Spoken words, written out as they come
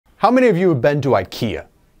How many of you have been to IKEA?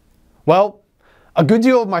 Well, a good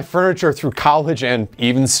deal of my furniture through college and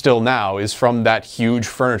even still now is from that huge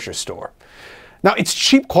furniture store. Now, it's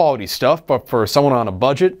cheap quality stuff, but for someone on a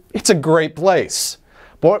budget, it's a great place.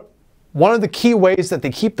 But one of the key ways that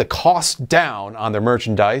they keep the cost down on their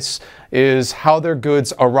merchandise is how their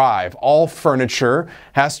goods arrive. All furniture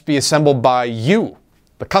has to be assembled by you,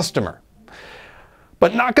 the customer.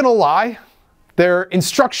 But not gonna lie, their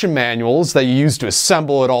instruction manuals that you use to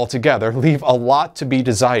assemble it all together leave a lot to be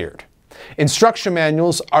desired. Instruction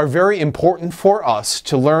manuals are very important for us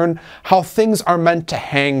to learn how things are meant to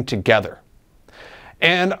hang together.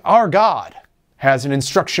 And our God has an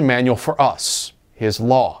instruction manual for us, His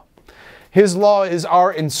law. His law is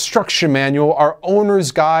our instruction manual, our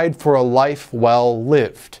owner's guide for a life well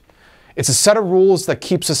lived. It's a set of rules that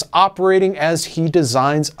keeps us operating as He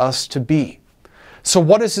designs us to be. So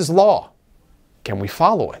what is His law? Can we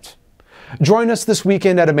follow it? Join us this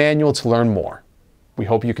weekend at Emmanuel to learn more. We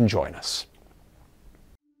hope you can join us.